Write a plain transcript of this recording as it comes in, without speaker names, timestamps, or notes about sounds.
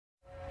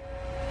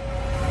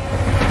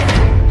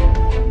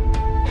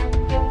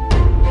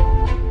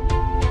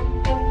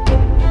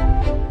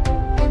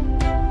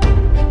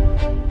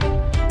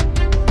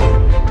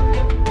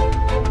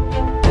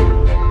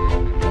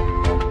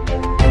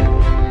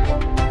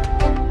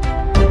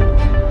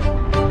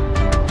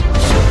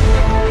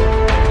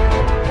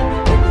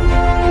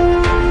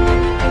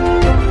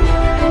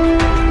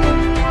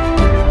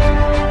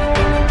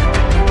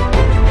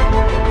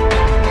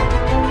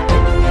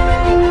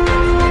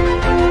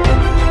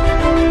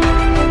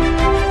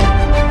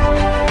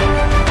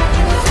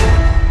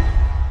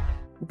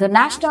The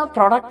National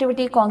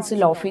Productivity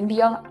Council of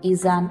India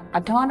is an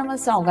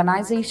autonomous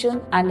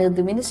organization under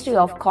the Ministry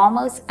of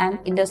Commerce and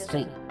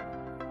Industry.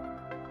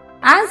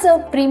 As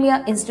a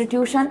premier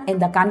institution in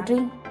the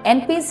country,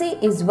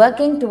 NPC is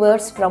working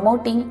towards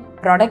promoting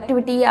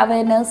productivity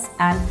awareness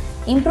and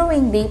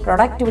improving the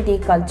productivity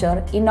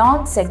culture in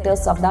all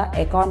sectors of the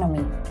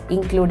economy,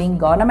 including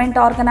government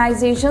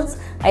organizations,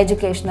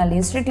 educational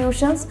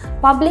institutions,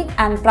 public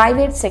and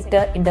private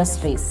sector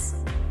industries.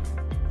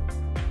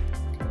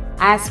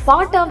 As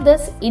part of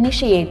this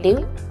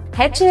initiative,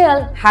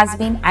 HAL has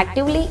been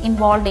actively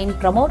involved in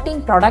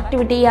promoting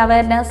productivity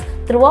awareness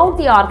throughout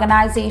the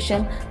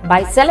organization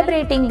by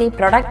celebrating the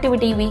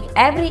Productivity Week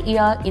every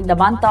year in the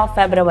month of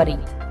February.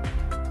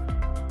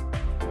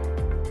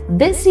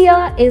 This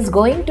year is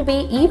going to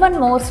be even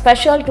more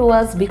special to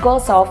us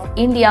because of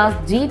India's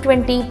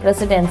G20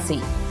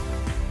 presidency.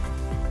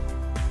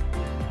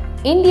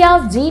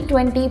 India's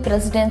G20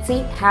 presidency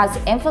has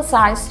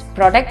emphasized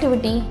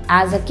productivity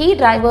as a key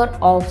driver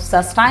of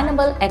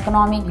sustainable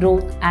economic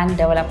growth and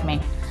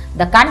development.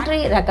 The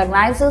country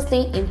recognizes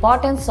the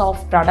importance of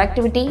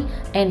productivity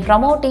in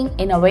promoting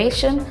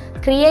innovation,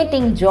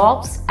 creating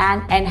jobs,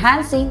 and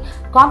enhancing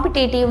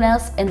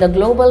competitiveness in the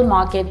global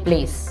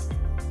marketplace.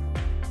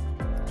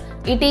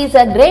 It is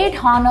a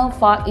great honor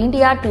for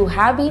India to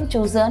have been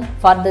chosen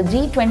for the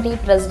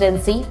G20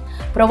 presidency,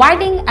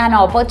 providing an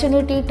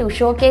opportunity to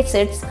showcase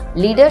its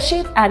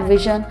leadership and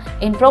vision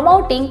in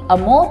promoting a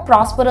more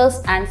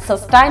prosperous and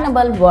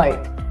sustainable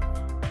world.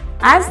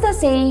 As the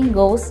saying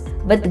goes,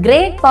 with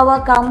great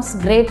power comes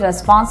great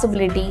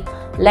responsibility.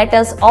 Let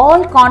us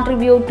all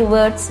contribute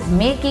towards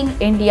making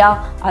India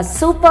a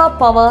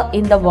superpower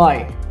in the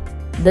world.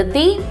 The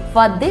theme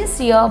for this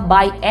year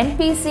by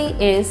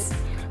NPC is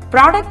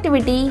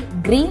Productivity,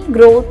 Green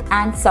Growth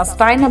and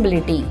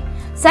Sustainability,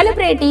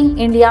 celebrating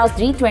India's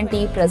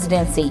G20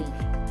 presidency.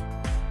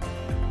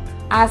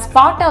 As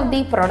part of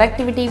the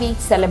Productivity Week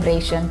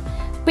celebration,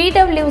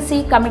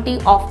 PWC Committee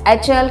of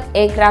HAL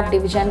Aircraft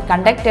Division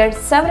conducted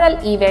several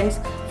events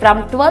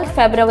from 12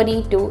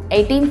 February to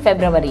 18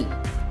 February.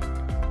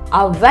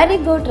 A very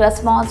good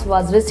response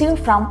was received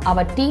from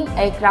our team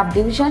aircraft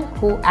division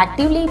who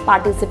actively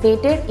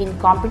participated in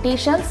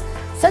competitions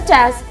such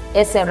as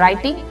essay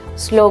writing,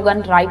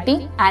 slogan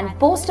writing and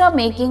poster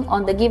making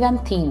on the given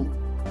theme.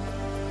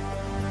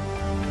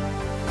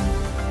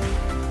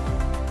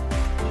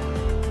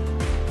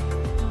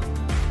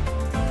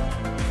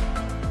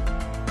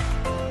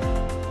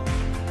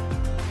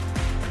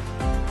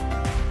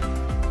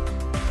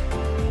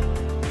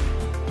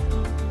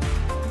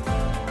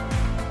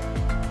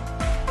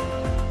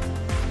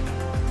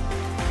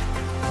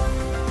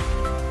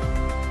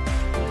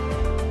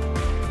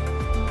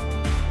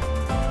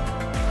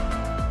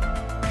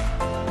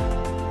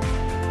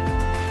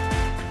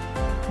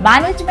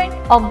 Management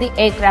of the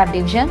aircraft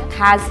division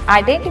has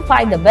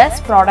identified the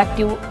best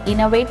productive,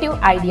 innovative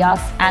ideas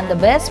and the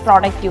best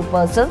productive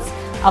persons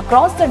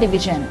across the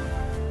division.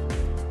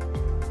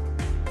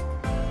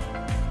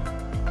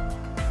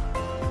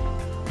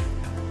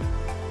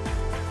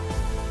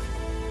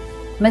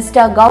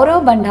 Mr.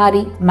 Gaurav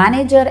Bhandari,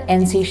 Manager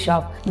NC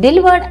Shop,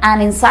 delivered an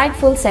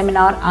insightful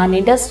seminar on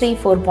Industry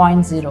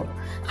 4.0.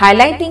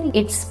 highlighting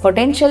its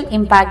potential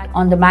impact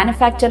on the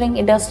manufacturing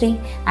industry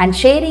and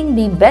sharing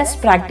the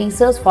best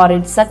practices for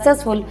its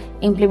successful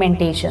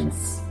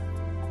implementations.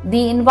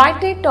 The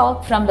invited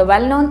talk from the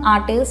well-known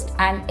artist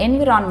and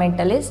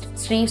environmentalist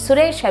Sri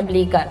Suresh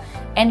Heblikar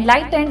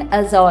enlightened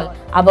us all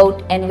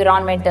about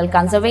environmental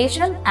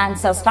conservation and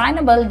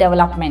sustainable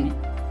development.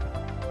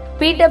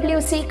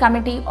 PWC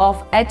Committee of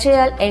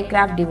HAL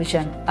Aircraft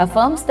Division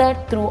affirms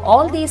that through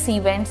all these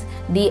events,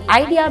 the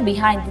idea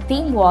behind the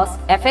theme was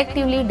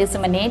effectively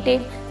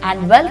disseminated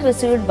and well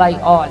received by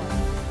all.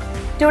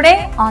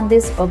 Today, on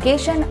this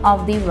occasion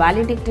of the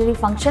valedictory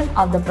function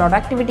of the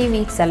Productivity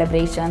Week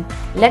celebration,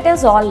 let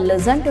us all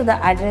listen to the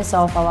address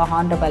of our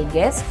honorable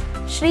guest,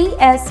 Shri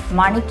S.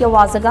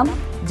 Manikyavasagam,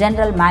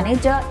 General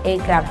Manager,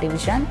 Aircraft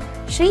Division,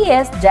 Shri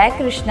S.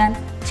 Jayakrishnan,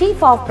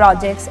 Chief of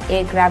Projects,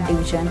 Aircraft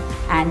Division,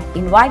 and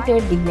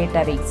invited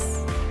dignitaries.